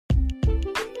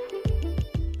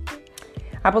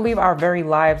I believe our very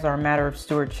lives are a matter of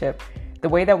stewardship. The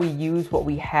way that we use what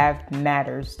we have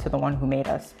matters to the one who made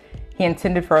us. He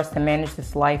intended for us to manage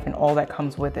this life and all that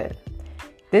comes with it.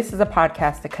 This is a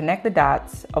podcast to connect the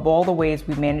dots of all the ways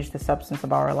we manage the substance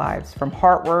of our lives, from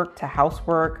hard work to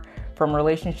housework, from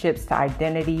relationships to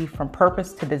identity, from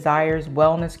purpose to desires,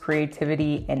 wellness,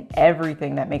 creativity, and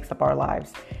everything that makes up our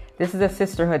lives. This is a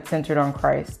sisterhood centered on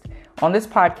Christ. On this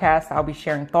podcast, I'll be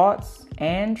sharing thoughts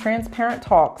and transparent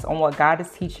talks on what God is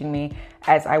teaching me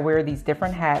as I wear these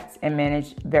different hats and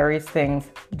manage various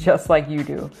things just like you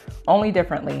do, only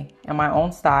differently in my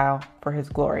own style for His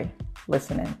glory.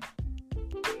 Listen in.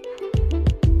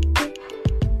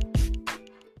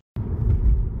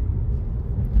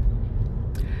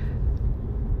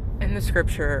 In the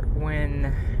scripture,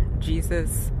 when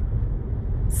Jesus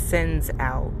sends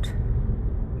out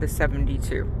the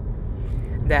 72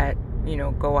 that,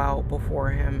 go out before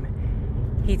him,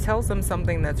 he tells them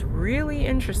something that's really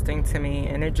interesting to me,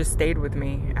 and it just stayed with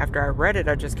me. After I read it,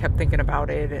 I just kept thinking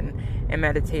about it and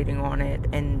meditating on it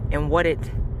and what it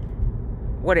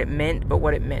meant, but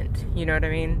what it meant. You know what I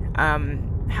mean?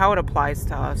 How it applies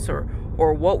to us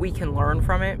or what we can learn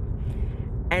from it.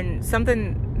 And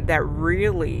something that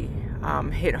really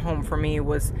hit home for me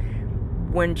was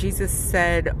when Jesus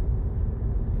said,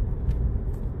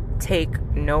 take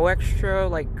no extra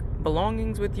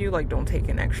belongings with you, don't take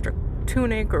an extra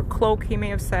tunic or cloak, he may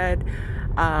have said,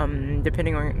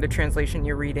 depending on the translation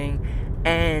you're reading,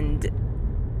 and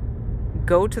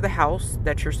go to the house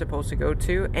that you're supposed to go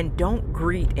to and don't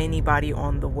greet anybody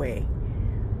on the way.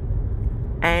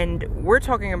 And we're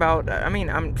talking about,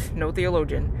 I'm no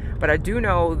theologian, but I do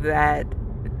know that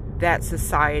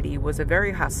society was a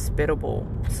very hospitable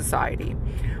society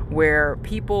where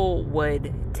people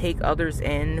would take others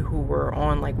in who were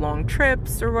on long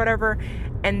trips or whatever,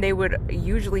 and they would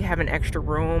usually have an extra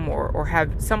room or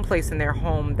have some place in their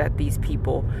home that these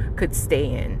people could stay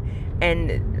in.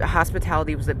 And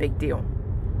hospitality was a big deal.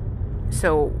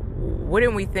 So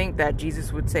wouldn't we think that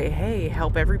Jesus would say, hey,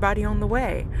 help everybody on the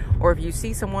way? Or if you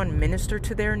see someone, minister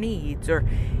to their needs. Or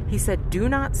he said, do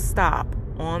not stop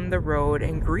on the road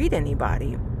and greet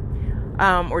anybody,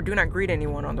 or do not greet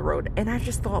anyone on the road. And I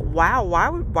just thought, wow,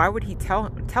 why would he tell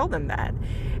them that?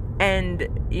 And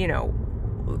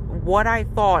what I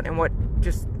thought and what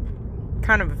just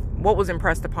kind of what was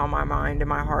impressed upon my mind and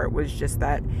my heart was just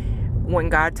that when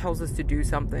God tells us to do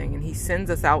something and he sends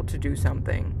us out to do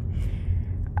something,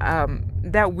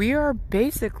 that we are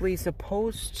basically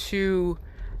supposed to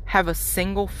have a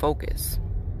single focus.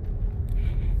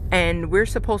 And we're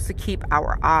supposed to keep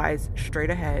our eyes straight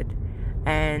ahead.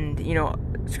 And,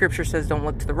 scripture says don't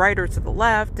look to the right or to the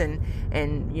left. And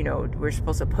we're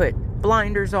supposed to put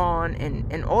blinders on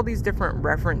and all these different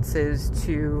references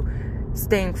to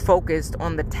staying focused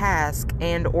on the task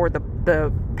and or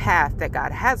the path that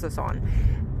God has us on.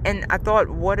 And I thought,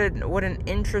 what an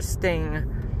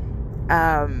interesting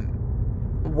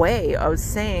way of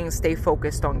saying stay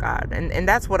focused on God, and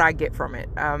that's what I get from it,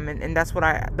 and that's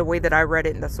what the way that I read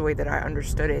it, and that's the way that I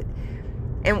understood it.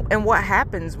 And what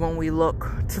happens when we look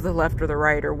to the left or the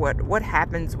right, or what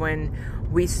happens when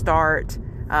we start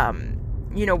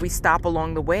we stop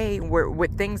along the way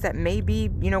with things that may be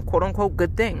quote unquote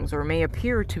good things, or may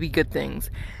appear to be good things,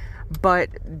 but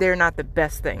they're not the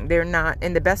best thing. They're not.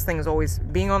 And the best thing is always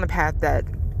being on the path that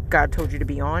God told you to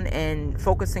be on and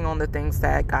focusing on the things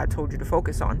that God told you to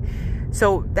focus on.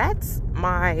 So that's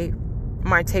my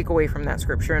takeaway from that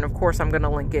scripture. And of course, I'm going to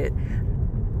link it.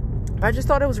 But I just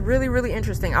thought it was really, really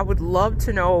interesting. I would love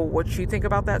to know what you think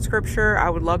about that scripture. I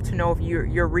would love to know if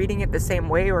you're reading it the same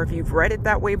way or if you've read it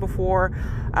that way before.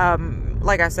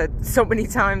 Like I said so many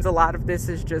times, a lot of this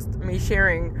is just me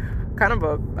sharing kind of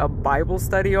a Bible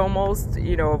study almost,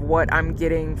 of what I'm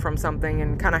getting from something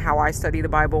and kind of how I study the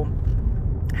Bible,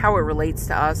 how it relates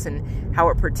to us and how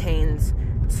it pertains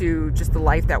to just the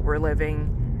life that we're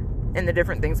living and the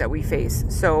different things that we face.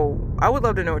 So I would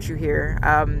love to know what you hear.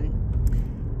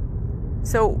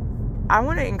 So I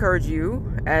want to encourage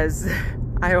you, as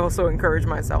I also encourage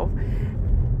myself.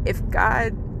 If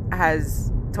God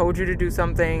has told you to do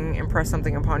something, impress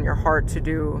something upon your heart to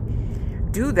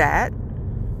do that,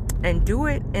 and do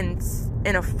it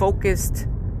in a focused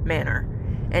manner.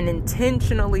 And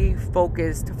intentionally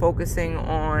focusing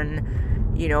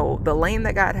on, the lane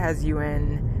that God has you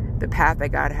in, the path that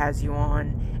God has you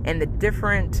on, and the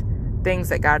different things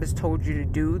that God has told you to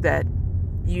do that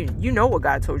you know what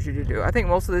God told you to do. I think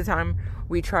most of the time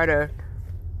we try to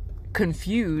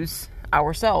confuse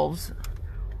ourselves,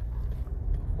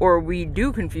 or we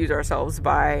do confuse ourselves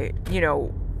by,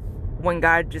 when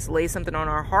God just lays something on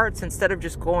our hearts, instead of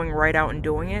just going right out and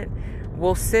doing it,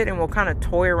 we'll sit and we'll kind of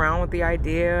toy around with the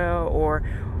idea,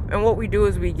 and what we do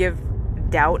is we give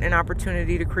doubt an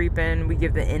opportunity to creep in. We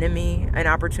give the enemy an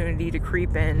opportunity to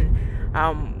creep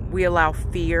in. We allow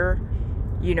fear,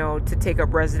 to take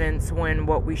up residence, when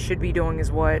what we should be doing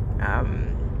is what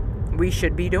we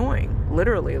should be doing.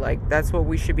 Literally, like, that's what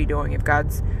we should be doing. If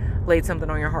God's laid something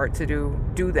on your heart to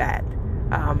do that.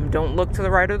 Don't look to the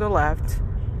right or the left.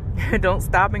 Don't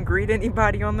stop and greet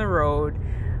anybody on the road.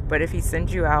 But if he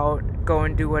sends you out, go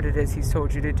and do what it is he's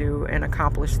told you to do and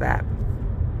accomplish that.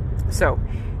 So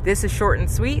this is short and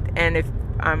sweet, and if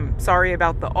I'm sorry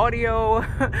about the audio,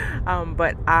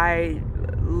 but I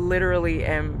literally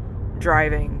am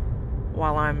driving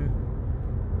while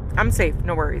I'm safe,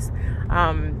 no worries.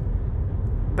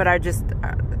 But I just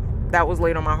that was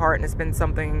laid on my heart, and it's been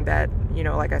something that,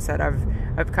 like I said,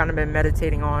 I've kind of been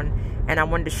meditating on, and I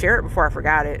wanted to share it before I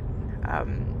forgot it.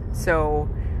 So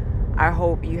I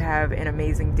hope you have an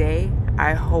amazing day.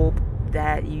 I hope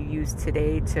that you use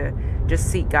today to just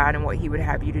seek God and what he would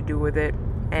have you to do with it.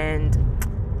 And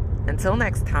until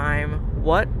next time,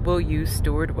 what will you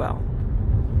steward well?